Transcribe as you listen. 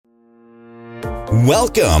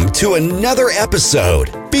Welcome to another episode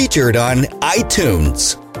featured on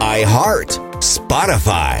iTunes, iHeart,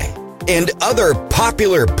 Spotify, and other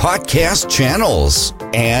popular podcast channels.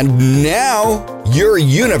 And now, your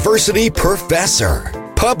university professor,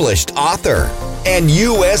 published author, and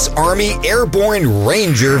U.S. Army Airborne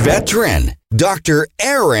Ranger veteran, Dr.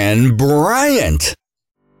 Aaron Bryant.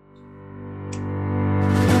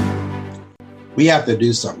 We have to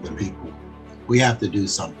do something, people. We have to do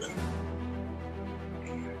something.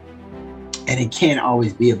 And it can't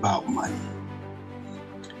always be about money.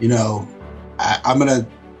 You know, I'm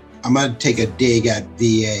gonna take a dig at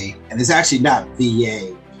VA, and it's actually not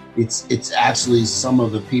VA. It's actually some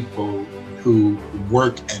of the people who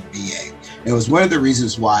work at VA. It was one of the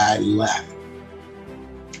reasons why I left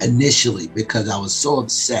initially, because I was so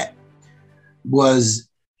upset. Was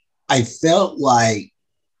I felt like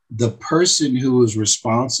the person who was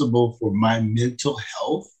responsible for my mental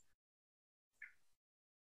health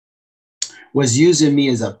was using me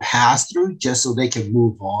as a pass-through just so they can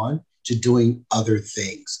move on to doing other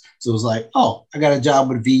things. So it was like, oh, I got a job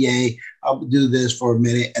with VA. I'll do this for a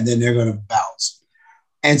minute, and then they're going to bounce.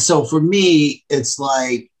 And so for me, it's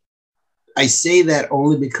like, I say that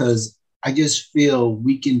only because I just feel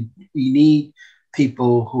we need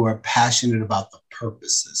people who are passionate about the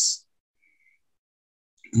purposes,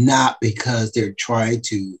 not because they're trying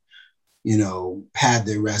to, pad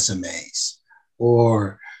their resumes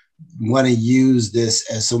or want to use this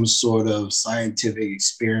as some sort of scientific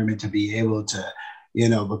experiment to be able to,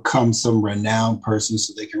 become some renowned person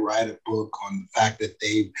so they can write a book on the fact that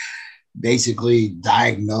they basically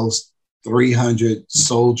diagnosed 300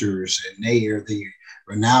 soldiers and they are the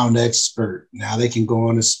renowned expert. Now they can go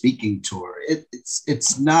on a speaking tour.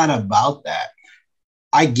 It's not about that.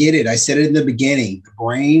 I get it. I said it in the beginning. The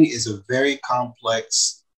brain is a very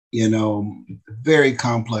complex, very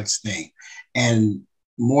complex thing. And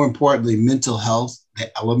more importantly, mental health,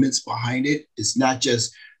 the elements behind it, is not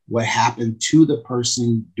just what happened to the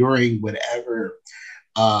person during whatever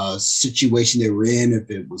situation they were in,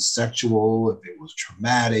 if it was sexual, if it was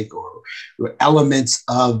traumatic, or elements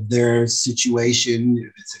of their situation,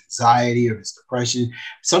 if it's anxiety or if it's depression.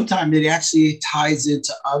 Sometimes it actually ties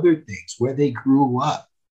into other things, where they grew up,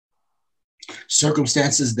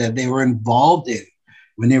 circumstances that they were involved in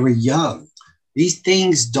when they were young. These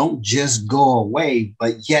things don't just go away,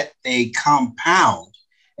 but yet they compound.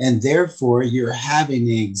 And therefore, you're having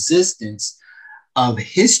the existence of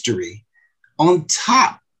history on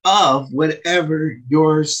top of whatever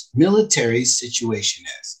your military situation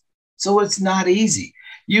is. So it's not easy.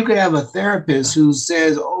 You could have a therapist who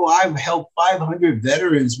says, oh, I've helped 500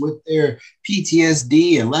 veterans with their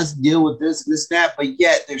PTSD and let's deal with this, that, but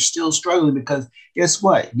yet they're still struggling because guess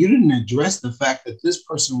what? You didn't address the fact that this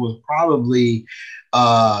person was probably,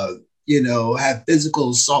 had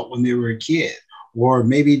physical assault when they were a kid, or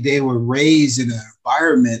maybe they were raised in an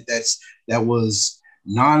environment that was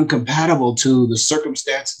non-compatible to the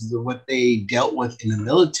circumstances of what they dealt with in the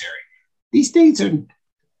military. These things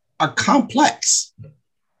are complex.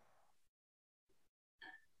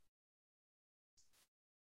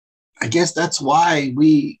 I guess that's why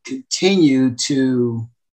we continue to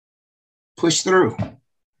push through,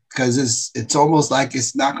 because it's almost like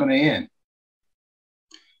it's not going to end.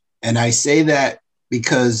 And I say that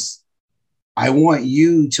because I want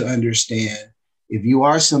you to understand, if you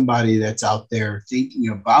are somebody that's out there thinking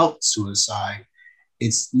about suicide,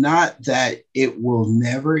 it's not that it will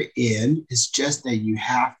never end. It's just that you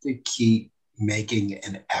have to keep making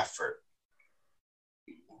an effort.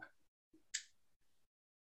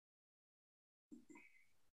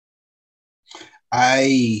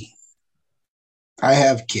 I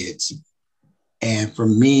have kids, and for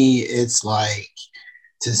me, it's like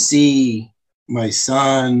to see my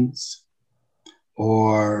sons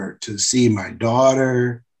or to see my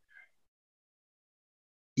daughter,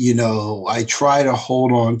 I try to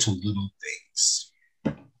hold on to little things.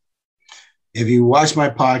 If you watch my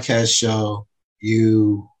podcast show,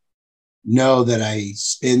 you know that I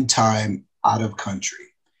spend time out of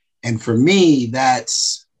country. And for me,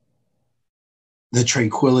 that's the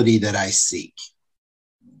tranquility that I seek.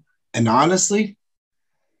 And honestly,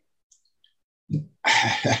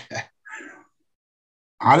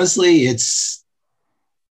 it's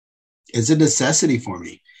a necessity for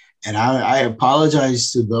me. And I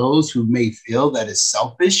apologize to those who may feel that it's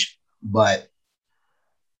selfish, but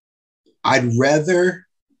I'd rather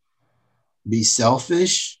be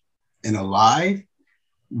selfish and alive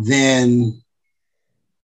than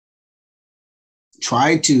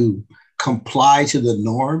try to comply to the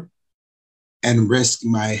norm and risk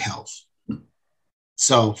my health.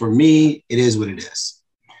 So for me, it is what it is.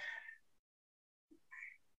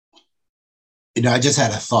 I just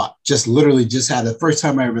had a thought, just literally just had the first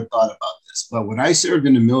time I ever thought about this. But when I served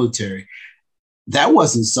in the military, that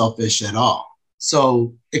wasn't selfish at all.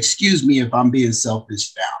 So excuse me if I'm being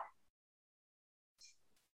selfish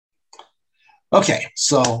now. Okay,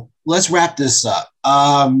 so let's wrap this up.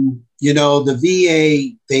 The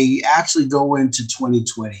VA, they actually go into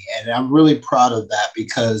 2020, and I'm really proud of that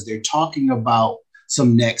because they're talking about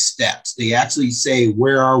some next steps. They actually say,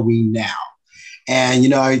 where are we now? And,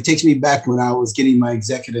 it takes me back when I was getting my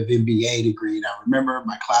executive MBA degree. And I remember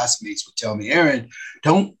my classmates would tell me, Aaron,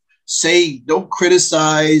 don't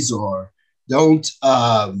criticize or don't,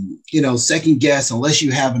 second guess unless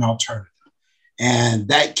you have an alternative. And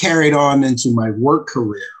that carried on into my work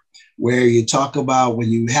career, where you talk about when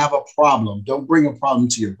you have a problem, don't bring a problem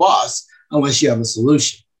to your boss unless you have a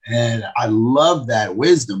solution. And I love that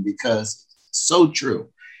wisdom because it's so true.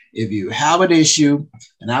 If you have an issue,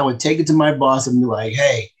 and I would take it to my boss and be like,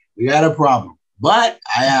 hey, we got a problem, but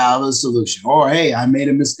I have a solution. Or, hey, I made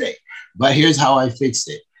a mistake, but here's how I fixed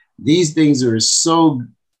it. These things are so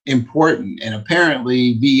important. And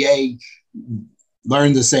apparently VA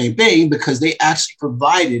learned the same thing because they actually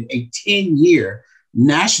provided a 10-year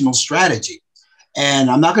national strategy.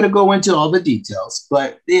 And I'm not going to go into all the details,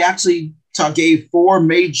 but they actually gave 4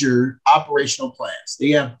 major operational plans. They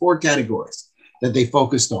have 4 categories that they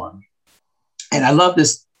focused on. And I love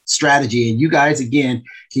this strategy. And you guys, again,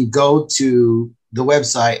 can go to the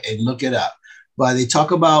website and look it up. But they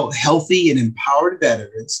talk about healthy and empowered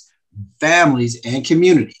veterans, families, and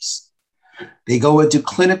communities. They go into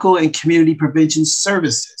clinical and community prevention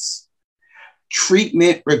services,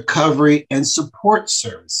 treatment, recovery, and support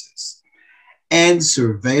services, and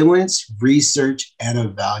surveillance, research, and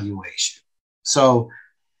evaluation. So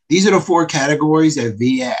these are the 4 categories that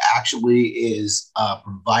VA actually is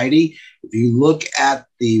providing. If you look at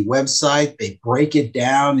the website, they break it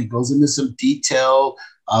down. It goes into some detail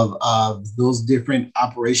of those different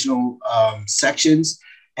operational sections.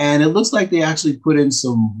 And it looks like they actually put in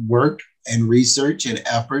some work and research and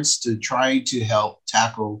efforts to try to help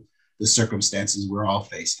tackle the circumstances we're all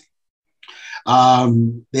facing.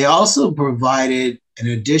 They also provided an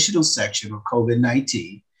additional section of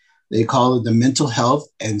COVID-19. They call it the mental health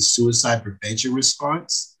and suicide prevention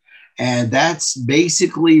response. And that's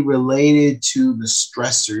basically related to the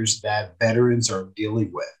stressors that veterans are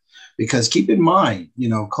dealing with. Because keep in mind,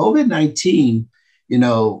 COVID-19,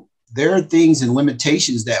 there are things and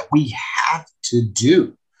limitations that we have to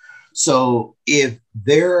do. So if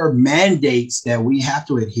there are mandates that we have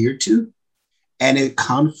to adhere to, and it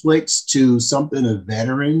conflicts to something a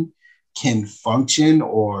veteran can function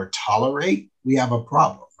or tolerate, we have a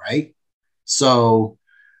problem. Right? So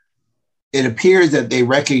it appears that they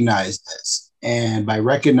recognize this. And by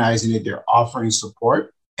recognizing it, they're offering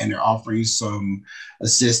support and they're offering some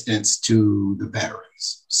assistance to the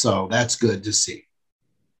veterans. So that's good to see.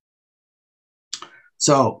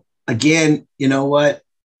 So again, you know what?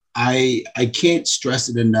 I can't stress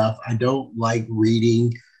it enough. I don't like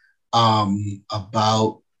reading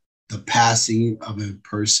about the passing of a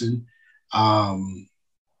person.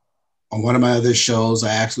 On one of my other shows,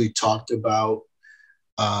 I actually talked about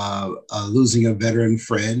losing a veteran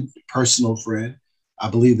friend, personal friend. I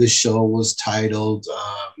believe this show was titled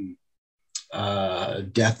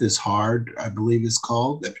Death is Hard, I believe it's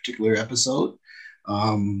called, that particular episode.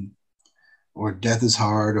 Or Death is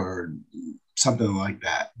Hard or something like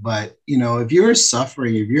that. But, if you're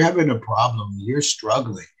suffering, if you're having a problem, you're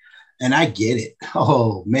struggling, and I get it.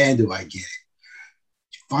 Oh, man, do I get it.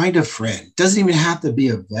 Find a friend. Doesn't even have to be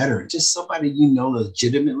a veteran, just somebody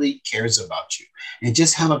legitimately cares about you, and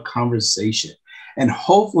just have a conversation. And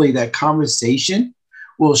hopefully that conversation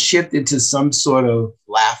will shift into some sort of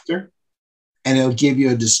laughter, and it'll give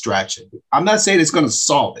you a distraction. I'm not saying it's going to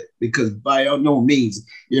solve it, because by no means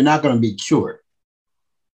you're not going to be cured.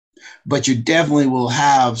 But you definitely will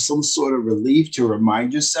have some sort of relief to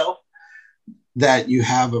remind yourself that you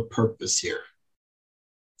have a purpose here.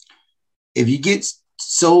 If you get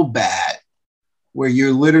so bad where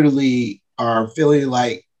you're literally are feeling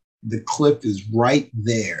like the cliff is right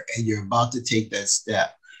there and you're about to take that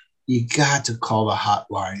step, you got to call the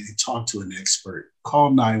hotline and talk to an expert.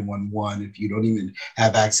 Call 911 if you don't even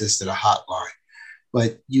have access to the hotline.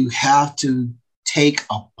 But you have to take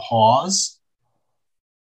a pause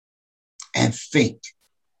and think.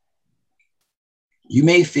 You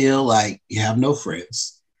may feel like you have no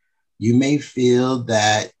friends. You may feel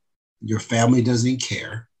that your family doesn't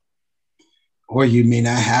care, or you may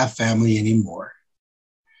not have family anymore.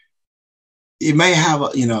 You may have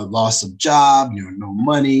loss of job, no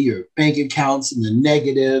money, your bank accounts in the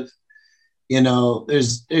negative.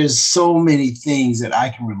 There's so many things that I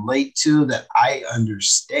can relate to, that I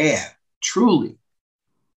understand truly.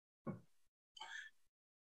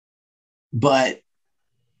 But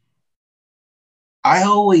I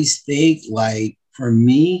always think, like, for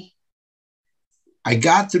me, I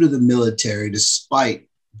got through the military despite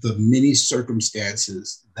the many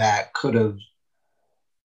circumstances that could have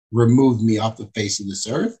removed me off the face of this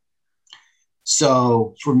earth.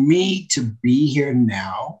 So for me to be here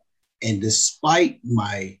now, and despite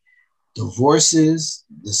my divorces,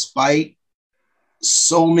 despite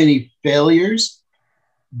so many failures,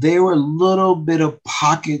 there were little bit of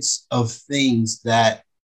pockets of things that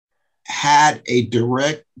had a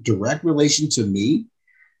direct relation to me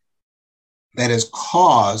that has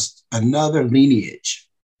caused another lineage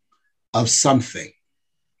of something.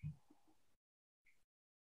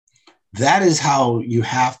 That is how you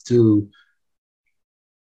have to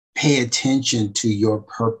pay attention to your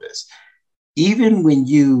purpose. Even when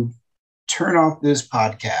you turn off this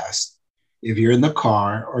podcast, if you're in the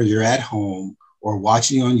car or you're at home or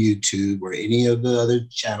watching on YouTube or any of the other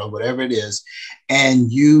channel, whatever it is,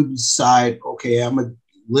 and you decide, okay, I'm going to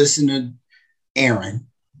listen to Aaron.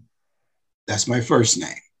 That's my first name.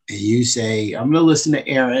 And you say, I'm going to listen to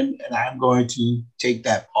Aaron, and I'm going to take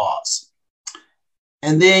that pause.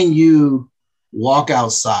 And then you walk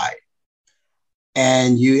outside,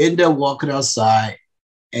 and you end up walking outside,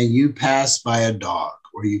 and you pass by a dog,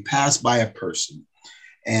 or you pass by a person,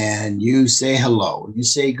 and you say hello, you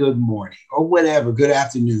say good morning, or whatever, good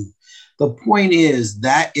afternoon. The point is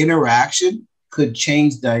that interaction could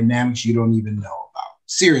change dynamics you don't even know about.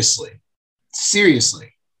 Seriously.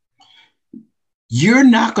 You're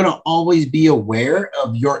not going to always be aware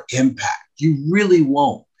of your impact. You really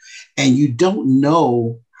won't. And you don't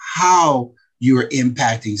know how you're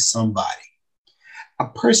impacting somebody. A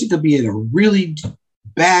person could be in a really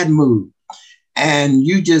bad mood, and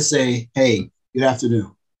you just say, hey, good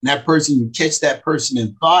afternoon. And that person, you catch that person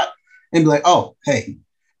in thought and be like, oh, hey.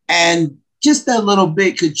 And just that little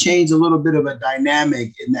bit could change a little bit of a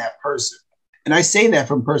dynamic in that person. And I say that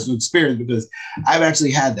from personal experience because I've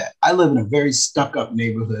actually had that. I live in a very stuck-up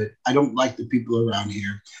neighborhood. I don't like the people around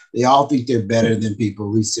here. They all think they're better than people,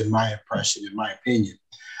 at least in my impression, in my opinion.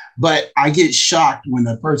 But I get shocked when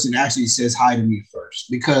a person actually says hi to me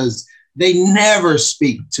first, because they never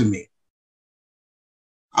speak to me.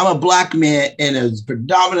 I'm a Black man in a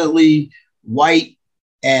predominantly white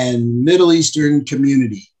and Middle Eastern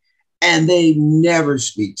community, and they never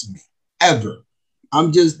speak to me, ever.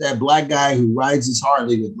 I'm just that Black guy who rides his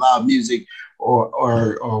Harley with loud music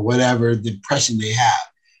or whatever the impression they have.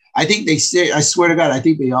 I think they say, I swear to God, I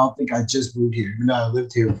think they all think I just moved here, even though I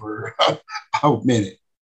lived here for a minute.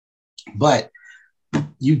 But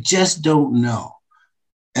you just don't know.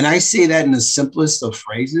 And I say that in the simplest of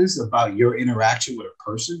phrases about your interaction with a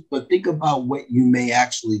person, but think about what you may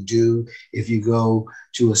actually do if you go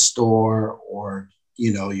to a store or,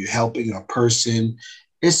 you're helping a person.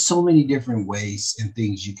 There's so many different ways and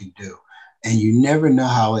things you can do, and you never know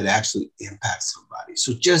how it actually impacts somebody.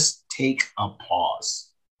 So just take a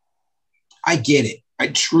pause. I get it. I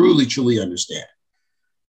truly, truly understand.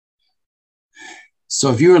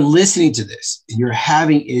 So if you're listening to this and you're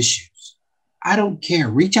having issues, I don't care.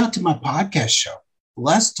 Reach out to my podcast show.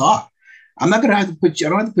 Let's talk. I don't have to put you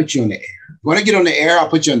on the air. If you want to get on the air, I'll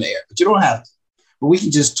put you on the air, but you don't have to. But we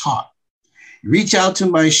can just talk. Reach out to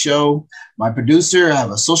my show, my producer. I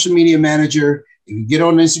have a social media manager. If you get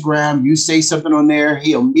on Instagram, you say something on there,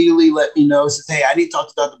 he'll immediately let me know. Says, hey, I need to talk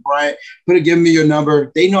to Dr. Bryant. Give me your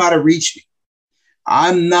number. They know how to reach me.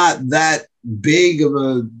 I'm not that big of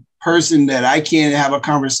a person that I can't have a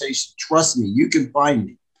conversation. Trust me, you can find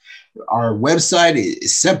me. Our website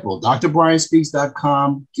is simple,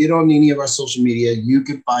 drbryantSpeaks.com. Get on any of our social media. You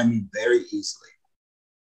can find me very easily.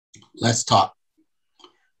 Let's talk.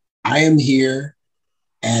 I am here,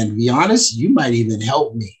 and to be honest, you might even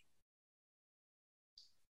help me.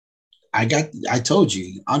 I told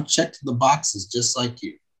you, I'm checked the boxes just like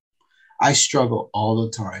you. I struggle all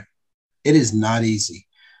the time. It is not easy.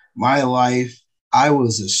 My life, I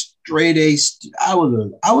was a straight A. I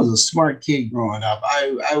was a smart kid growing up.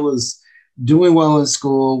 I was doing well in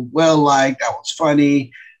school, well liked. I was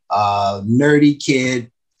funny, nerdy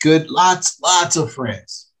kid, good, lots of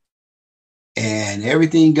friends. And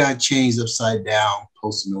everything got changed upside down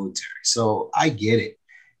post-military. So I get it.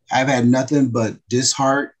 I've had nothing but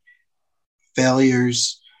disheart,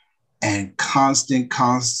 failures, and constant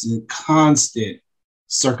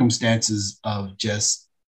circumstances of just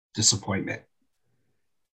disappointment.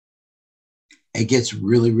 It gets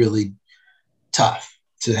really, really tough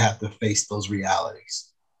to have to face those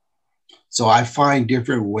realities. So I find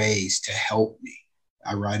different ways to help me.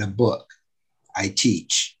 I write a book. I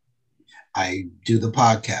teach. I do the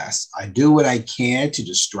podcast. I do what I can to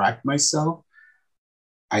distract myself.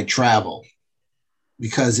 I travel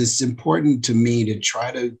because it's important to me to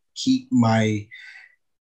try to keep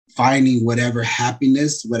finding whatever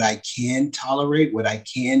happiness, what I can tolerate, what I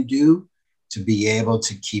can do to be able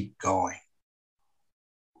to keep going.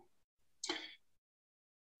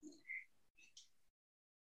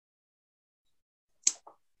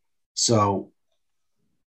 So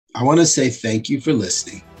I want to say thank you for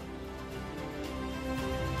listening.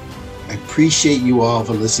 I appreciate you all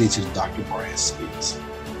for listening to Dr. Bryant Speaks.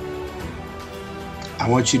 I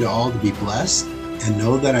want you to all to be blessed and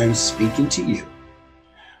know that I'm speaking to you.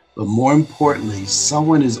 But more importantly,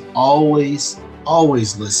 someone is always,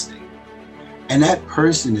 always listening. And that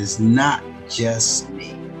person is not just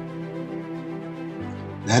me.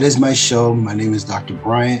 That is my show. My name is Dr.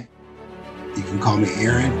 Bryant. You can call me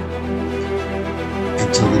Aaron.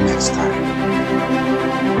 Until the next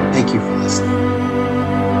time. Thank you for listening.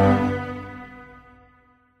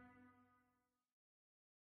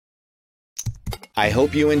 I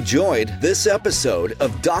hope you enjoyed this episode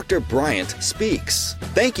of Dr. Bryant Speaks.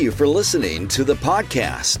 Thank you for listening to the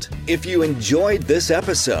podcast. If you enjoyed this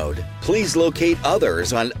episode, please locate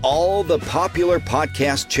others on all the popular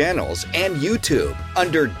podcast channels and YouTube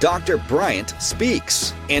under Dr. Bryant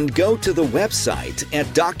Speaks. And go to the website at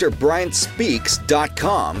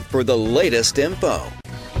drbryantspeaks.com for the latest info.